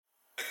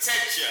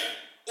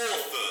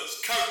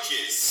authors,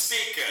 coaches,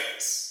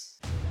 speakers.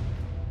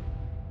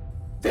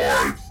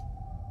 5,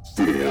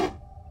 4,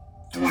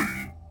 3,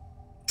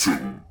 2,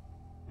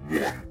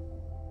 1.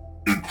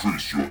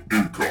 Increase your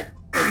income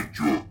and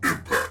your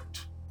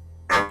impact.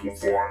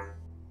 Amplify.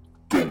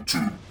 Go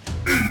to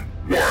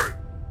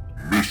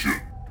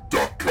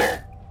aymission.com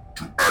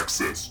to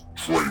access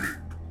training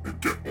and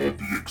get all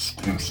the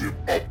exclusive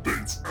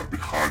updates and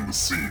behind the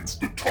scenes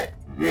the top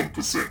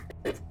 1%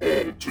 of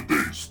all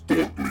today's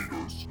thought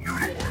leaders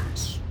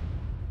utilize.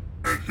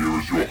 And here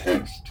is your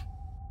host.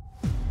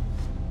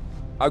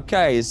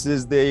 Okay, this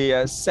is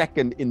the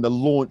second in the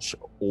launch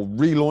or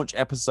relaunch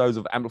episodes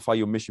of Amplify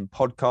Your Mission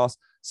podcast.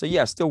 So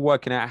yeah, still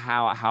working out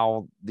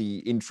how the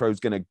intro is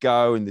going to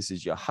go, and this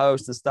is your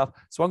host and stuff.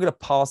 So I'm going to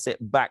pass it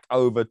back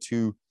over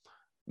to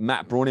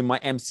Matt Braun, my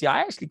MC. I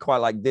actually quite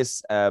like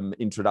this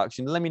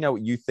introduction. Let me know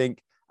what you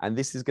think. And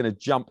this is going to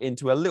jump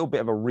into a little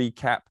bit of a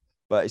recap,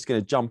 but it's going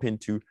to jump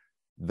into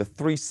the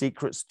 3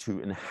 secrets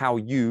to and how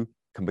you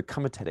can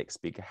become a TEDx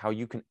speaker, how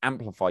you can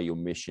amplify your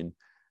mission.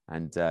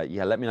 And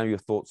yeah, let me know your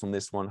thoughts on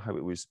this one. Hope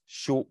it was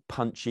short,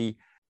 punchy.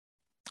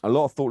 A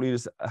lot of thought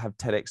leaders have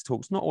TEDx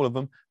talks, not all of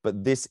them,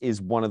 but this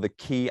is one of the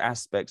key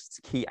aspects,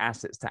 key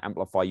assets to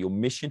amplify your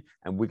mission.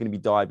 And we're going to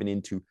be diving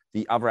into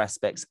the other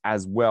aspects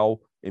as well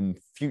in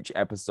future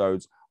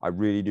episodes. I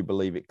really do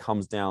believe it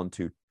comes down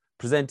to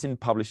presenting,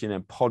 publishing,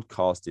 and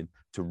podcasting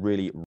to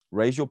really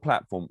raise your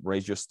platform,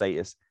 raise your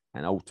status,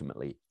 and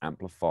ultimately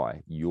amplify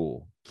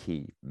your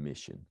key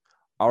mission.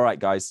 All right,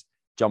 guys,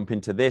 jump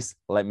into this.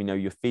 Let me know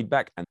your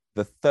feedback. And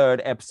the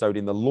 3rd episode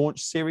in the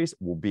launch series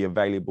will be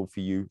available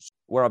for you,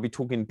 where I'll be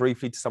talking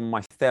briefly to some of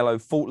my fellow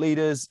thought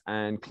leaders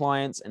and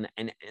clients and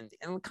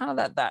kind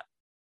of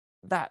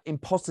that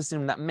imposter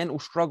syndrome, that mental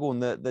struggle,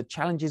 and the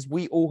challenges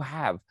we all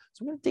have.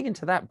 So I'm going to dig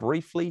into that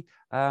briefly.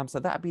 So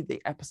that'll be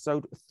the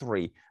episode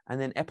 3.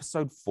 And then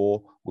episode 4,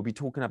 we'll be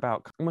talking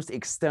about almost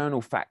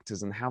external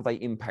factors and how they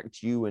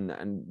impact you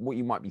and what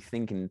you might be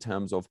thinking in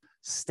terms of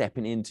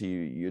stepping into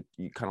you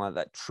kind of like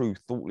that true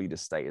thought leader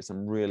status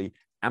and really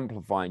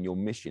amplifying your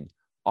mission.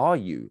 Are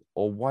you,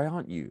 or why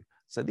aren't you?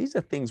 So these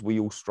are things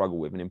we all struggle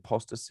with, and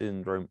imposter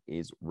syndrome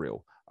is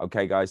real.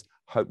 Okay, guys,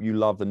 hope you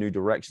love the new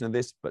direction of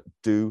this, but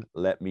do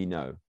let me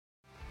know.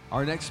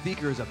 Our next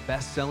speaker is a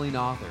best-selling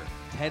author,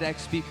 TEDx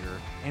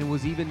speaker, and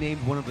was even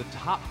named one of the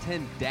top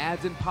 10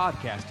 dads in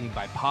podcasting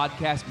by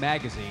Podcast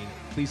Magazine.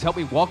 Please help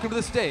me welcome to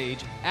the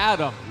stage,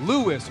 Adam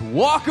Lewis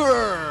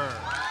Walker.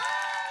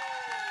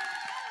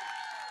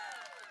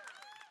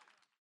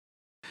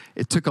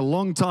 It took a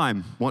long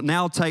time. What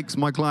now takes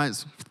my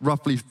clients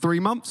roughly 3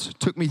 months,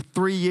 took me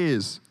 3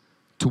 years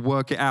to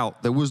work it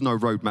out. There was no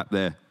roadmap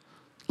there.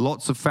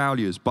 Lots of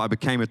failures, but I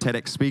became a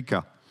TEDx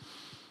speaker.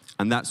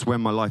 And that's when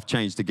my life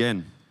changed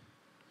again.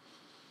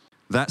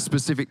 That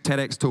specific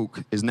TEDx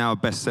talk is now a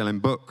best-selling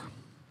book.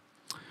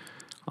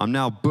 I'm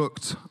now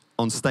booked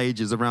on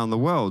stages around the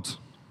world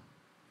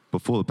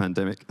before the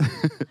pandemic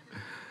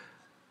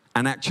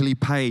and actually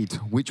paid,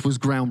 which was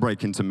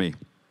groundbreaking to me.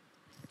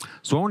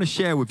 So I want to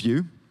share with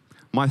you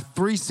my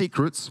 3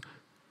 secrets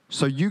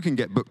so you can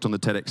get booked on the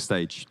TEDx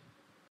stage.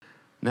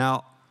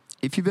 Now,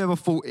 if you've ever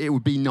thought it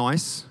would be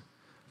nice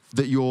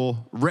that your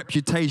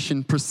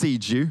reputation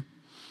precedes you,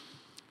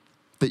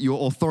 that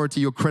your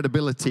authority, your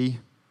credibility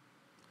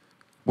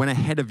went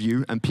ahead of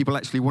you and people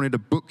actually wanted to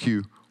book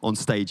you on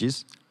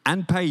stages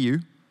and pay you,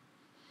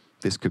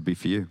 this could be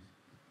for you.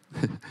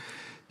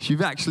 If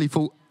you've actually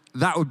thought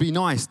that would be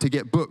nice to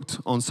get booked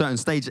on certain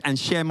stages and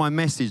share my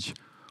message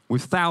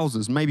with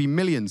thousands, maybe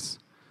millions,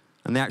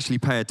 and they actually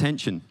pay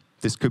attention,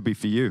 this could be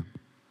for you.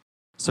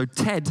 So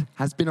TED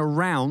has been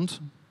around,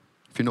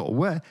 if you're not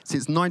aware,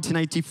 since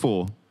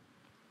 1984.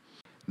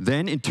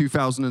 Then in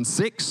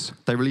 2006,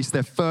 they released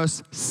their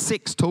first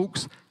 6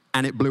 talks,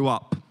 and it blew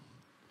up.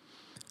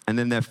 And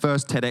then their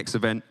first TEDx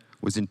event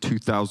was in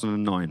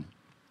 2009.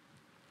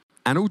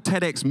 And all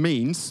TEDx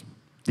means,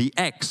 the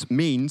X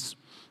means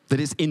that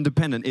it's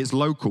independent, it's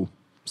local.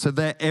 So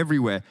they're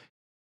everywhere.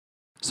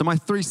 So my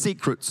 3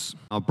 secrets,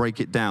 I'll break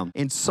it down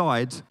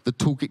inside the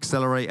Talk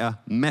Accelerator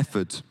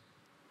method.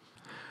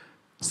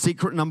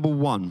 Secret number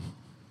 1.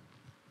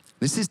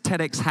 This is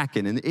TEDx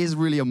hacking, and it is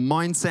really a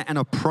mindset and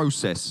a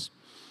process.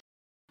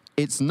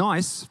 It's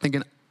nice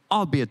thinking,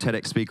 I'll be a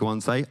TEDx speaker one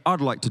day.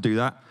 I'd like to do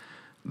that.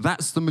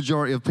 That's the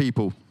majority of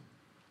people.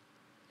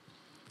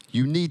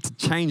 You need to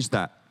change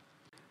that.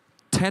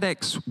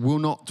 TEDx will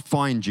not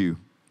find you.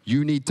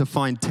 You need to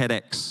find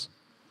TEDx.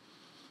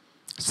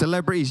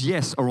 Celebrities,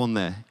 yes, are on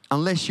there.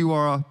 Unless you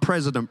are a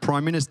president,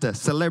 prime minister,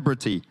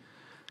 celebrity,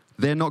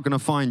 they're not going to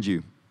find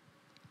you.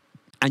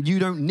 And you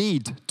don't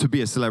need to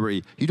be a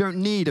celebrity. You don't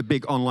need a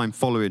big online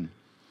following.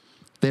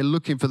 They're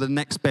looking for the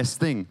next best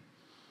thing.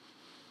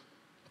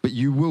 But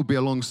you will be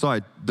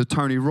alongside the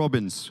Tony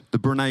Robbins, the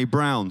Brené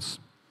Browns.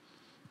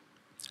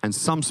 And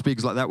some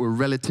speakers like that were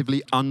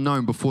relatively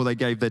unknown before they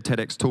gave their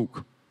TEDx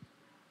talk.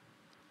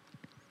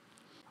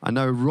 I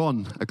know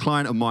Ron, a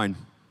client of mine,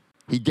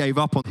 he gave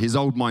up on his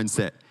old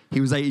mindset. He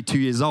was 82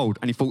 years old,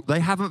 and he thought, they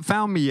haven't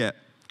found me yet.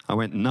 I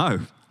went, no,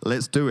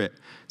 let's do it.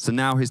 So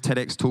now his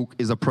TEDx talk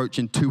is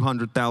approaching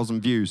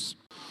 200,000 views.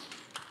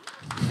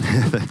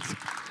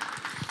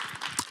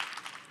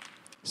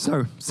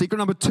 So, secret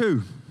number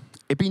 2,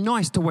 it'd be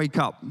nice to wake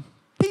up,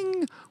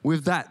 ping,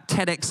 with that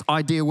TEDx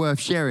idea worth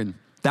sharing.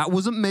 That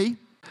wasn't me.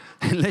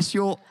 Unless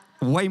you're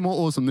way more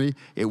awesome than me,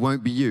 it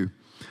won't be you.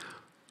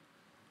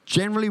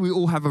 Generally, we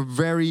all have a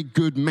very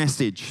good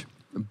message.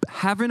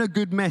 Having a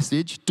good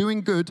message,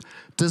 doing good,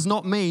 does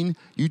not mean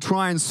you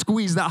try and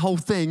squeeze that whole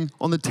thing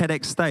on the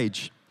TEDx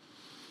stage.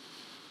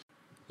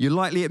 You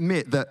likely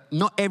admit that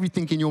not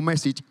everything in your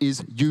message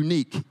is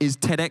unique, is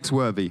TEDx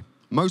worthy.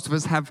 Most of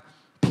us have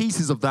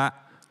pieces of that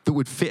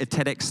would fit a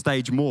TEDx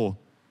stage more.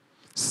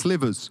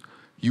 Slivers,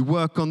 you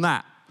work on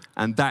that,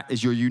 and that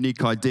is your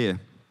unique idea.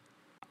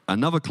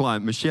 Another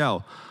client,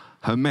 Michelle,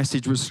 her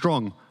message was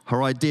strong.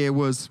 Her idea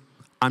was,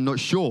 I'm not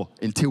sure,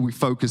 until we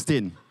focused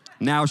in.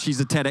 Now she's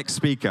a TEDx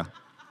speaker.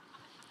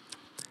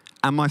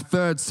 And my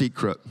third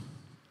secret,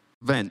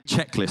 event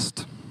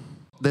checklist.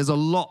 There's a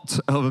lot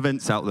of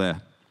events out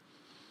there.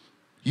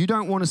 You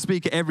don't want to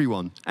speak at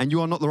everyone, and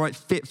you are not the right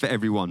fit for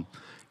everyone.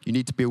 You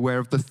need to be aware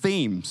of the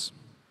themes.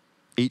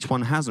 Each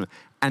one has them.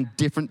 And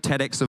different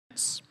TEDx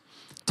events.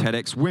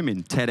 TEDx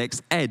Women,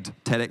 TEDx Ed,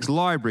 TEDx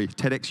Library,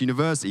 TEDx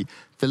University.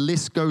 The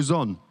list goes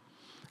on.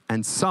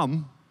 And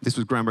some, this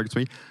was groundbreaking to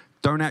me,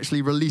 don't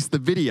actually release the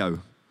video.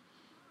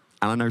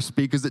 And I know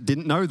speakers that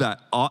didn't know that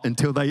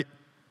until they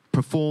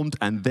performed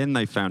and then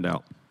they found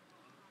out.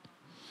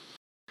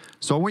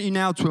 So I want you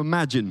now to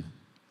imagine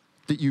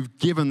that you've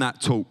given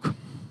that talk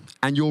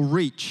and your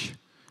reach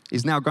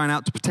is now going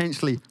out to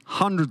potentially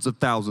hundreds of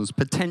thousands,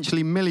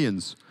 potentially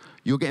millions.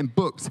 You're getting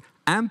booked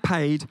and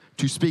paid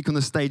to speak on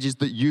the stages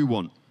that you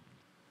want.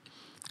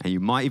 And you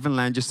might even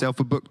land yourself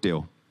a book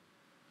deal.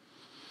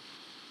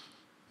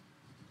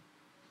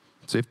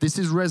 So if this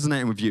is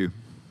resonating with you,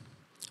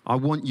 I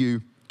want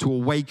you to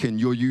awaken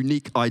your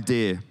unique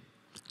idea,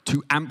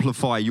 to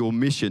amplify your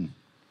mission.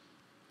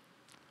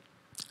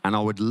 And I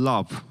would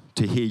love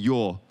to hear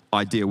your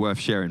idea worth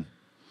sharing.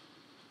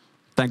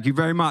 Thank you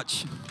very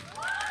much.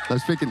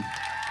 Let's begin.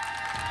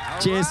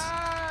 Cheers.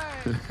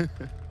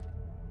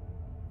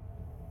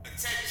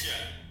 Attention,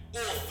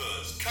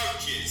 authors,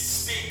 coaches,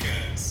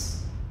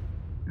 speakers.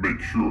 Make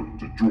sure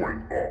to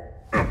join our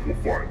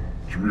Amplify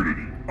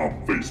community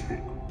on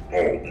Facebook.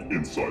 All the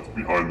insights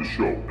behind the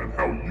show and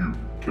how you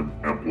can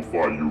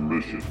amplify your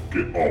mission.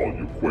 Get all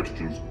your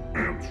questions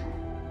answered.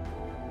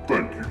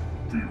 Thank you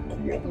for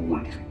your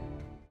cooperation.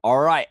 All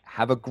right,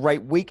 have a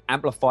great week.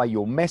 Amplify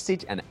your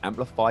message and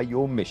amplify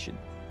your mission.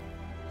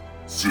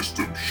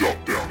 System shut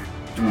down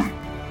in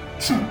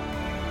 3, 2,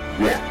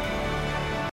 1.